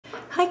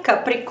Hi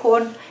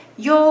Capricorn,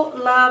 your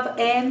love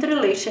and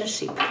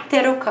relationship.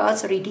 Tarot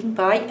cards reading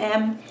by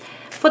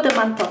for the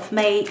month of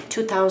May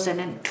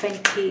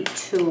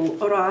 2022.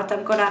 Alright,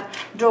 I'm gonna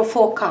draw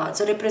 4 cards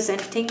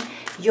representing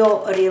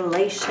your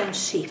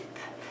relationship.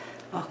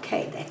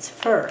 Okay, that's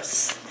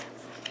first.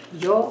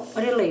 Your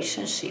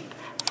relationship.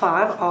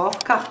 5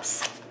 of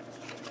Cups.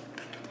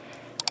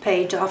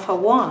 Page of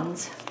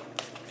Wands.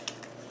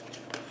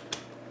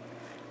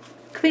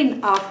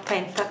 Queen of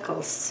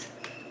Pentacles.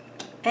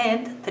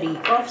 And 3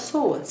 of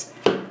Swords.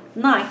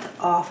 Knight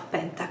of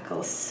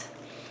Pentacles.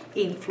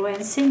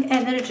 Influencing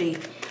energy.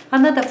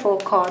 Another 4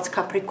 cards,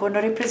 Capricorn,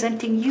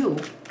 representing you.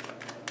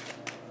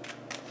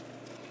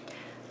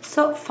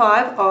 So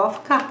 5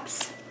 of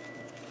Cups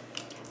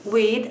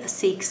with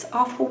 6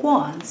 of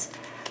Wands.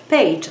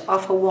 Page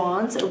of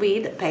Wands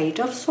with Page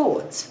of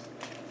Swords.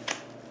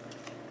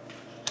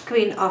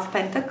 Queen of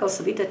Pentacles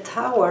with a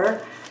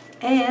Tower.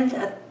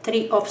 And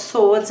 3 of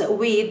Swords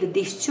with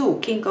these 2,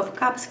 King of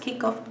Cups,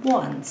 King of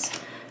Wands.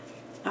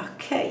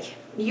 Okay,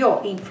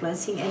 your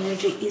influencing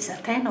energy is a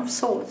 10 of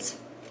Swords.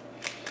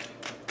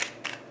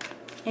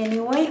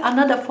 Anyway,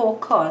 another 4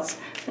 cards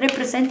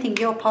representing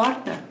your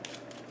partner.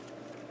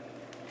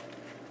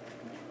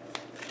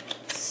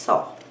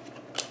 So,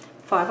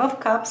 5 of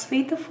Cups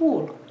with the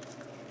Fool.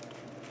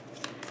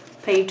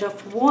 Page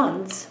of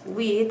Wands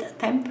with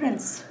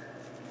Temperance.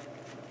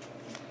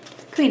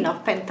 Queen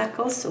of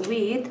Pentacles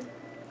with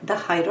the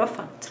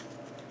Hierophant.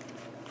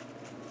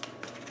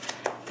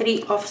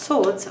 3 of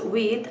Swords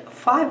with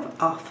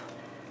 5 of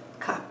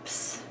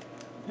Cups.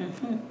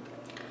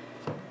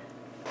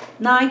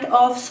 Knight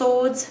of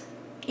Swords,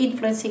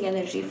 influencing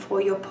energy for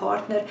your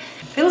partner.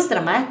 Feels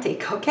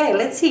dramatic. Okay,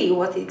 let's see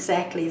what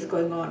exactly is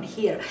going on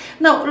here.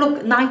 Now,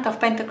 look, Knight of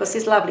Pentacles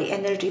is lovely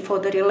energy for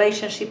the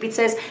relationship. It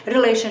says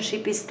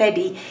relationship is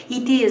steady.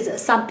 It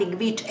is something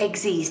which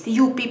exists.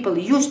 You people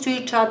used to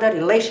each other.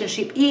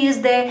 Relationship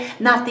is there.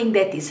 Nothing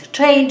that is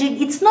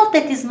changing. It's not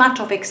that is much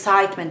of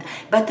excitement,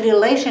 but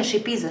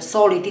relationship is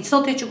solid. It's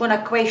not that you're going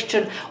to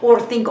question or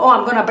think, oh,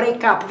 I'm going to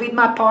break up with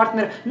my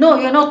partner. No,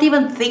 you're not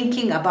even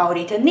thinking about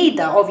it.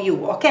 Neither of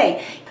you,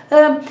 okay?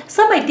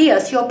 Some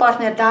ideas your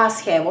partner does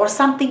have, or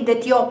something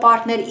that your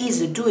partner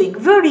is doing,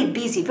 very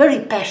busy, very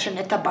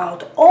passionate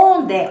about,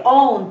 on their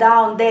own,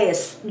 down there,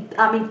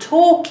 I mean,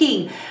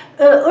 talking,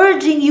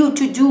 urging you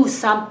to do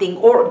something,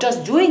 or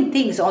just doing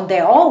things on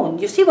their own.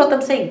 You see what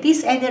I'm saying?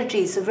 This energy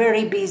is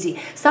very busy.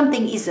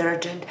 Something is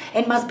urgent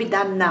and must be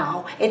done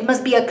now. It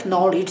must be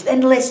acknowledged,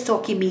 and let's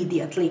talk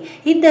immediately.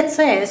 In that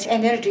sense,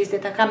 energies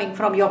that are coming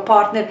from your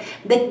partner,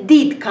 that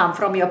did come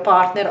from your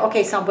partner,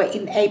 okay, somewhere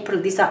in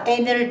April, these are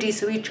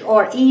energies which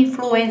are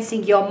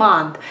influencing your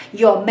month,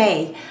 your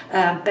May,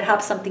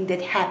 perhaps something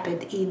that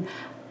happened in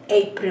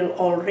April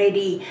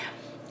already.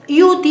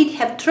 You did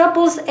have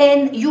troubles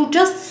and you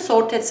just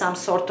sorted some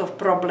sort of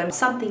problem,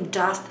 something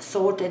just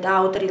sorted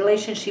out.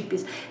 Relationship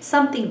is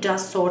something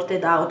just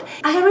sorted out.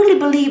 I really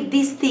believe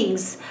these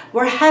things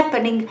were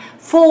happening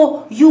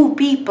for you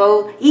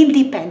people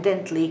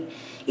independently.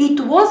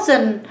 It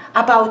wasn't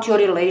about your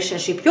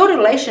relationship. Your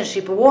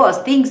relationship was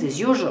things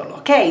as usual,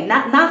 okay?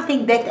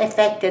 Nothing that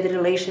affected the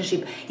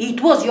relationship.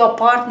 It was your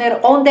partner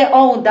on their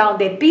own, down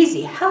there,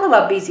 busy, hell of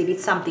a busy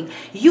with something.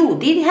 You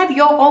did have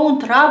your own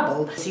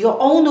troubles, your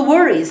own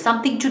worries,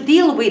 something to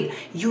deal with.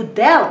 You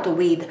dealt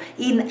with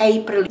in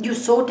April. You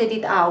sorted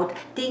it out.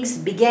 Things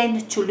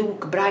began to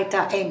look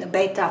brighter and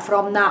better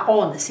from now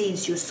on,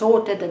 since you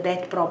sorted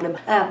that problem.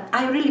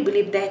 I really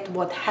believe that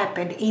what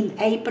happened in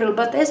April,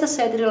 but as I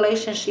said,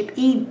 relationship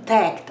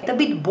intact. A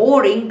bit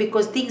boring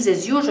because things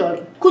as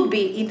usual. Could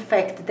be in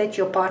fact that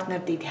your partner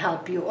did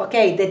help you,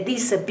 okay, that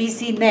this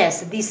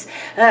busyness, this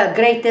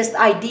greatest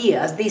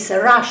ideas, this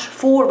rush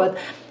forward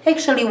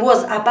actually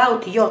was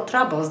about your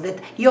troubles, that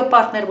your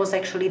partner was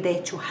actually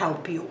there to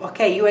help you,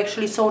 okay? You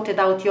actually sorted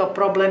out your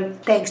problem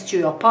thanks to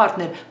your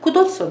partner. Could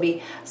also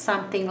be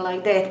something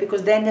like that,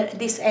 because then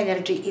this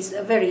energy is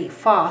very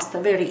fast,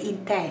 very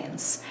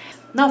intense.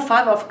 Now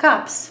 5 of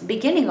Cups,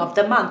 beginning of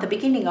the month,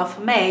 beginning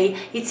of May,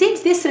 it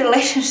seems this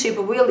relationship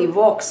will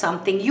evoke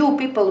something. You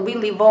people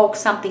will evoke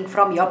something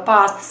from your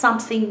past,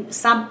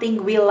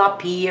 something will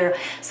appear,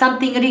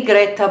 something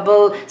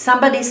regrettable.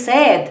 Somebody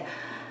said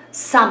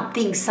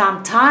something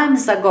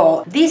sometimes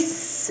ago.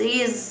 This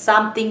is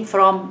something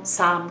from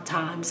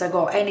sometimes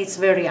ago, and it's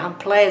very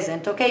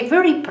unpleasant, okay?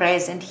 Very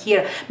present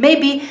here.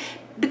 Maybe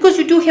because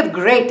you do have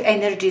great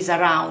energies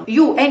around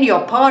you and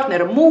your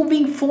partner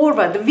moving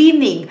forward,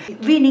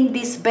 winning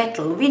this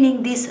battle,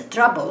 winning these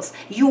troubles.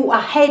 You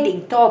are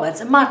heading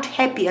towards much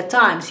happier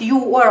times.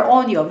 You are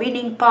on your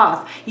winning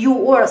path.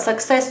 You are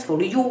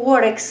successful. You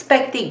are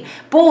expecting,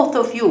 both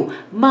of you,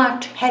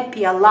 much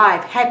happier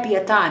life,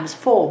 happier times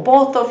for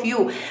both of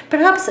you.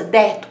 Perhaps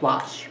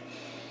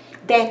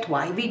that's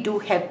why we do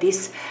have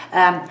this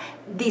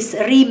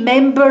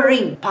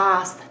remembering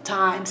past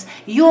times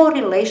your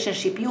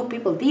relationship, you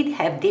people did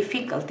have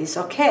difficulties,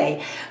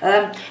 okay?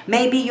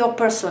 Maybe your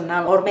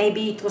personal, or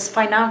maybe it was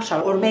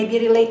financial, or maybe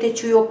related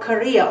to your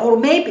career, or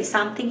maybe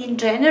something in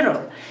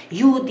general.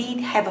 You did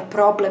have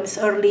problems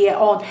earlier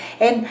on,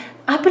 and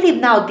I believe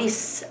now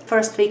this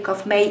first week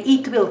of May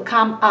it will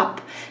come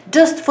up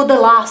just for the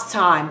last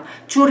time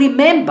to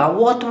remember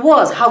what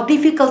was, how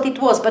difficult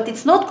it was, but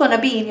it's not going to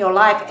be in your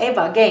life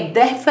ever again.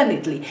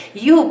 Definitely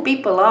you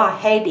people are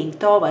heading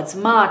towards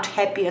much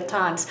happier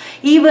times,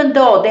 even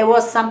though there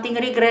was something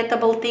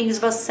regrettable,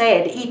 things were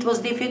said, it was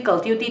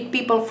difficult, you did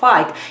people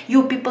fight,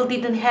 you people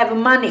didn't have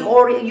money,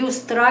 or you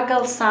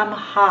struggle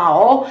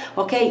somehow.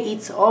 Okay,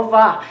 it's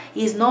over,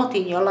 it's not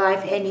in your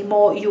life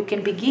anymore. You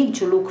can begin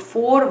to look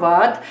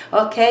forward,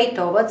 okay,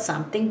 towards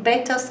something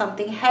better,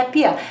 something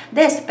happier.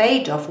 This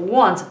Page of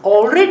Wands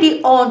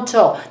already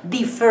onto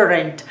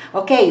different,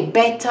 okay,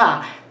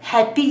 better,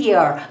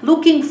 happier,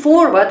 looking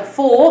forward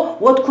for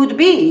what could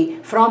be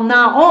from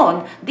now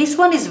on. This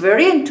one is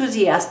very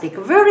enthusiastic,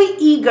 very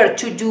eager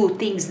to do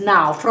things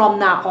now, from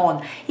now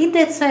on. In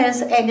that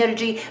sense,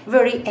 energy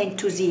very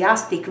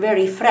enthusiastic,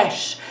 very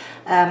fresh.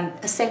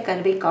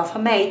 Second week of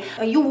May,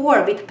 you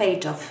were with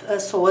Page of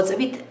Swords,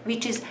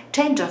 which is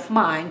change of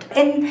mind.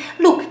 And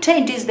look,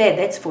 change is there,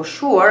 that's for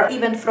sure,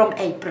 even from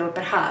April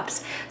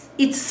perhaps.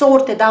 It's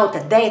sorted out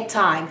at that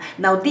time.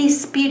 Now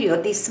this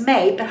period, this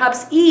May,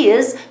 perhaps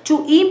is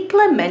to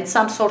implement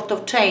some sort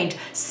of change,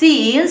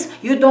 since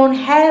you don't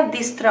have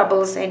these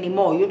troubles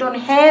anymore, you don't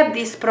have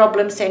these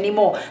problems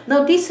anymore.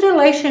 Now this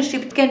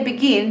relationship can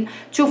begin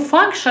to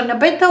function a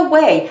better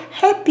way,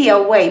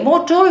 happier way,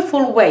 more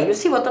joyful way. You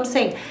see what I'm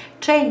saying?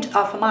 Change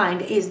of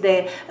mind is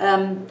there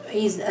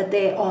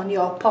on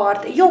your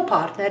part. Your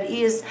partner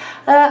is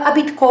a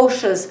bit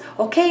cautious,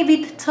 okay,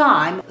 with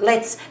time.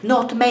 Let's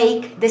not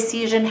make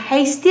decision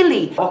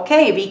hastily,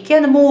 okay, we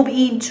can move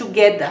in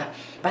together,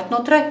 but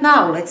not right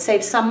now. Let's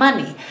save some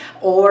money,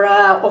 or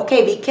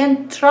okay, we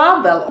can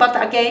travel,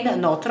 but again,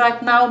 not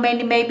right now,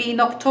 maybe in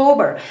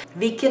October.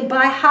 We can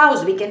buy a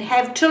house, we can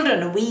have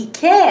children, we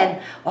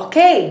can,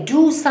 okay,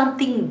 do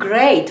something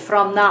great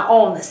from now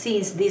on.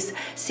 Since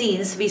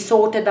we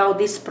sorted out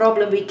this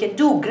problem, we can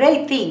do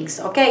great things,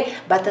 okay,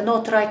 but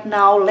not right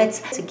now.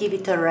 Let's give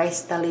it a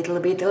rest a little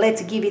bit,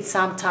 let's give it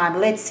some time,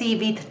 let's see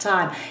with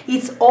time.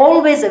 It's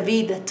always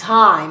with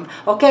time,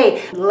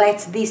 okay,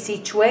 let's this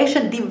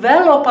situation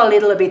develop a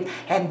little bit,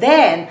 and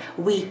then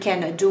we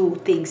can do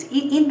things.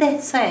 In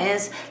that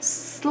sense,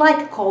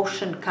 slight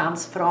caution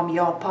comes from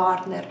your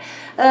partner.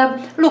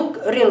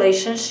 Look,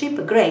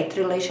 relationship, great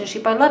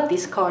relationship. I love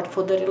this card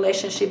for the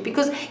relationship,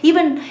 because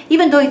even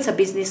though it's a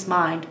business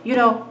mind, you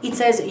know, it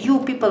says you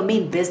people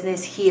mean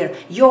business here.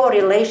 Your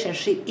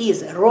relationship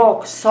is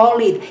rock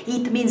solid.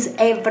 It means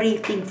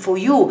everything for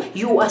you.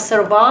 You are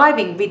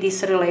surviving with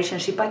this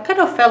relationship. I kind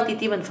of felt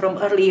it even from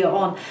earlier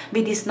on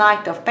with this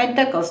Knight of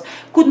Pentacles.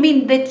 Could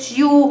mean that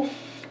you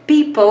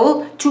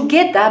people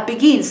together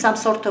begin some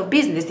sort of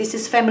business. This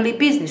is family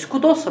business,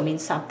 could also mean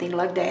something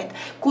like that.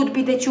 Could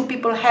be that you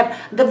people have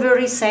the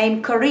very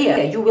same career,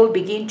 you will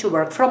begin to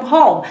work from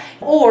home,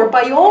 or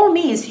by all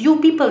means you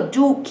people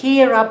do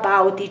care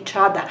about each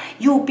other,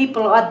 you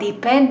people are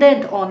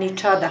dependent on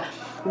each other,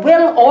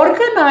 well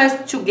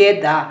organized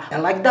together,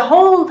 like the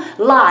whole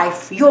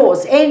life,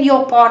 yours and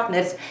your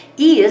partner's,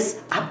 is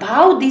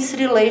about this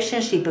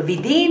relationship,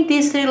 within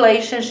this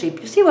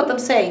relationship. You see what I'm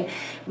saying?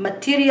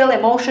 Material,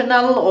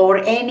 emotional, or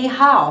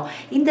anyhow.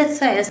 In that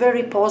sense,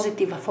 very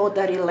positive for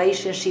the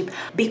relationship,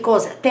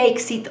 because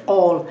takes it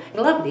all.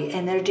 Lovely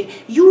energy.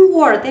 You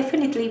are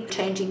definitely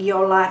changing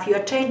your life. You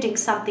are changing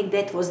something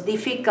that was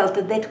difficult,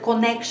 that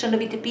connection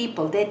with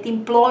people, that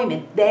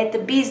employment,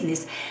 that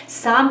business.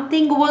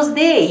 Something was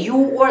there.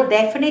 You are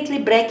definitely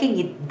breaking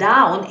it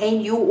down,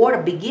 and you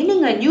are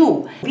beginning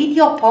anew with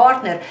your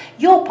partner.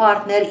 Your partner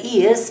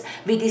is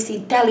with this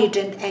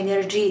intelligent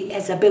energy,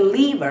 as a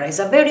believer, as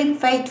a very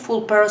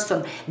faithful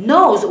person,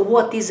 knows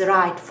what is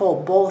right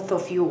for both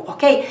of you,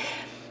 okay?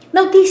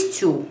 Now these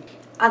two,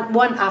 and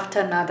one after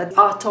another,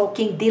 are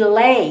talking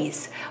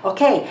delays,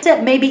 okay? So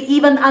maybe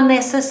even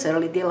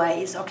unnecessarily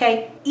delays,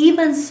 okay?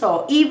 Even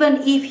so,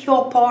 even if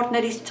your partner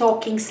is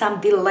talking some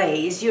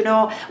delays, you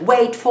know,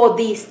 wait for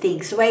these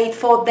things, wait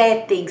for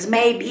that things,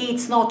 maybe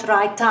it's not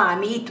right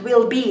time, it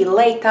will be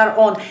later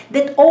on,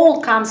 that all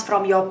comes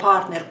from your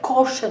partner.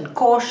 Caution,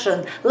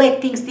 caution,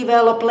 let things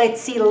develop, let's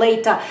see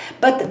later,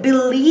 but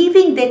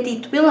believing that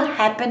it will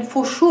happen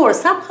for sure.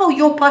 Somehow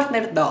your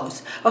partner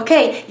knows,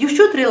 okay? You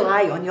should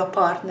rely on your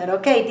partner,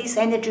 okay? This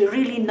energy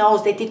really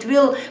knows that it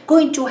will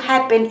going to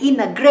happen in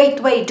a great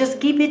way. Just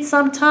give it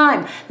some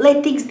time,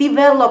 let things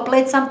develop,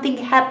 let something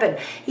happen.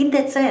 In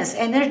that sense,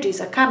 energies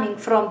are coming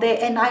from there,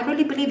 and I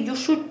really believe you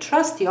should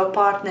trust your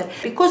partner,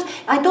 because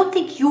I don't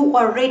think you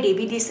are ready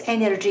with this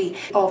energy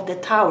of the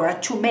Tower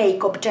to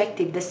make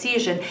objective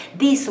decision.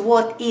 This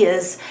what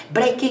is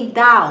breaking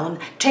down,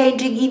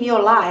 changing in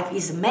your life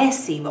is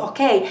massive,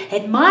 okay?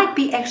 It might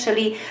be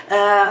actually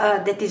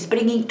that is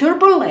bringing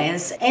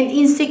turbulence and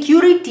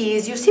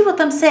insecurities. You see what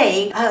what I'm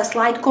saying? A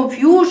slight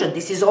confusion.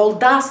 This is all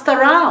dust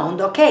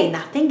around. Okay,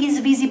 nothing is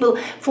visible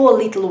for a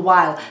little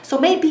while. So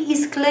maybe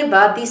it's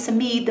clever this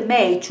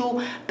mid-May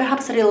to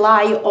perhaps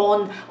rely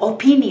on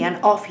opinion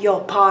of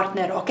your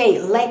partner.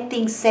 Okay, let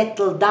things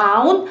settle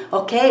down.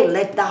 Okay,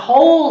 let the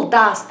whole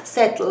dust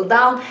settle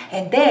down,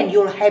 and then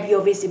you'll have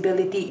your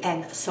visibility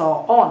and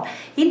so on.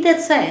 In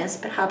that sense,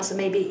 perhaps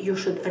maybe you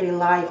should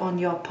rely on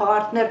your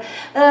partner.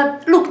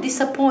 Look,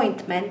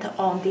 disappointment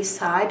on this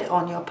side,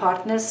 on your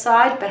partner's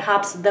side,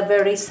 perhaps the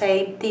very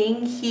same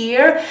thing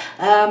here.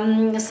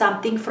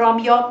 Something from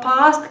your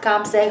past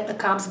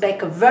comes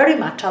back very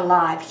much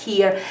alive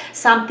here.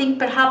 Something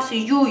perhaps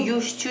you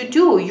used to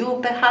do.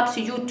 Perhaps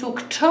you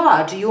took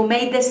charge. You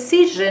made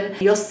decision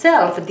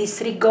yourself,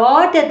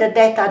 disregarded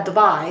that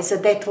advice,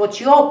 that what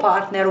your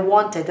partner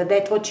wanted,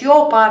 that what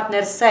your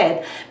partner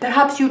said.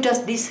 Perhaps you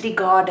just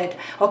disregarded.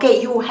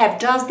 Okay, you have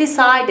just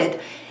decided,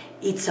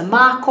 it's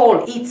my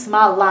call, it's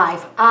my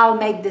life, I'll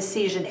make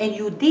decision, and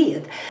you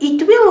did.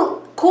 It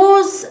will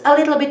cause a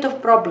little bit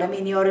of problem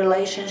in your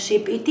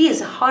relationship. It is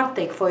a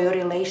heartache for your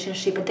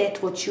relationship,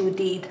 that's what you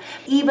did.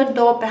 Even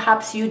though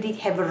perhaps you did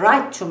have a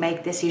right to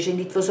make decision,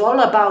 it was all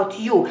about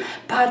you.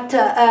 But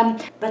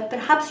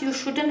perhaps you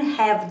shouldn't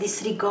have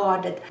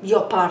disregarded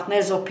your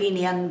partner's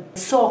opinion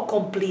so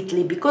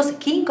completely, because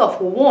King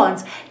of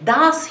Wands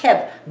does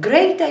have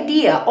great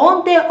idea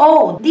on their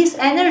own. This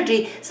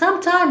energy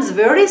sometimes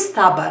very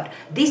stubborn.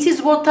 This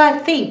is what I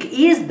think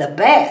is the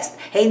best,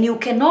 and you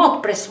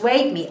cannot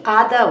persuade me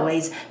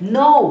otherwise.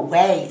 No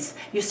ways.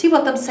 You see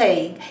what I'm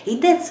saying? In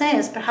that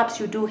sense, perhaps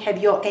you do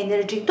have your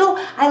energy. Though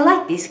I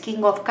like this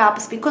King of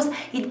Cups because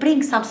it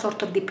brings some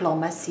sort of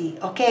diplomacy.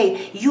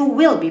 Okay, you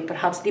will be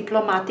perhaps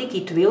diplomatic.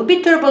 It will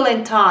be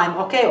turbulent time.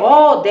 Okay,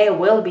 oh, there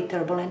will be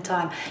turbulent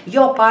time.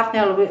 Your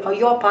partner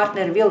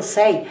will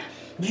say,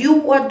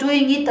 you are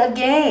doing it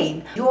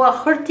again. You are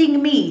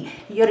hurting me.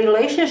 Your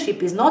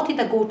relationship is not in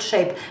a good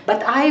shape.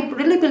 But I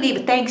really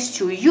believe thanks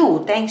to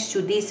you, thanks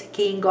to this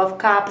King of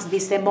Cups,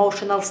 this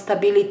emotional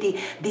stability,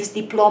 this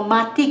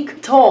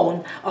diplomatic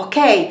tone,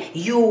 okay,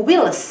 you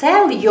will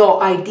sell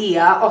your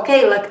idea,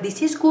 okay, like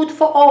this is good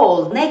for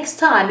all. Next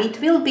time it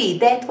will be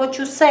that what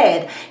you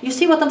said. You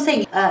see what I'm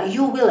saying?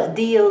 You will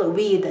deal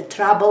with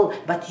trouble,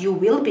 but you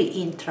will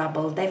be in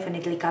trouble.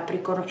 Definitely,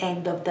 Capricorn,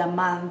 end of the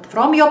month.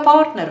 From your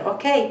partner,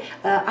 okay?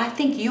 I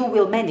think you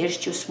will manage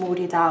to smooth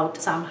it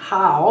out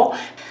somehow.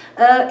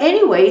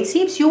 Anyway, it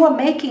seems you are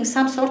making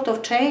some sort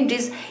of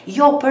changes,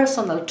 your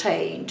personal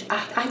change.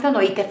 I don't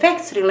know, it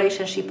affects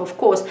relationship, of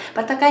course,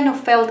 but I kind of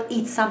felt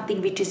it's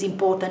something which is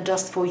important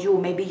just for you,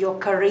 maybe your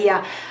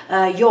career,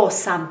 your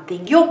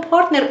something. Your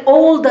partner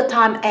all the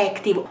time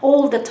active,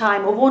 all the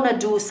time want to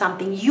do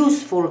something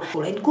useful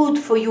and good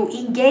for you,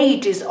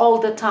 engages all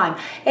the time.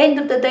 End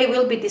of the day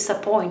will be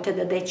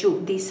disappointed that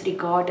you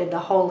disregarded the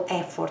whole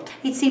effort.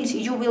 It seems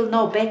you will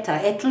know better,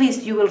 at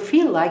least you will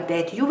feel like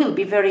that. You will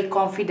be very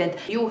confident.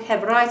 You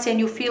have rights and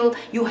you feel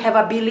you have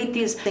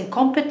abilities and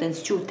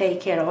competence to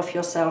take care of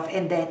yourself,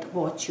 and that's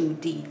what you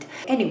did.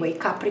 Anyway,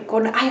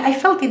 Capricorn, I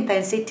felt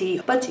intensity,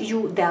 but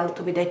you dealt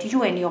with it,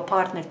 you and your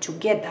partner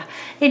together.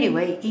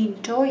 Anyway,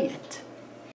 enjoy it.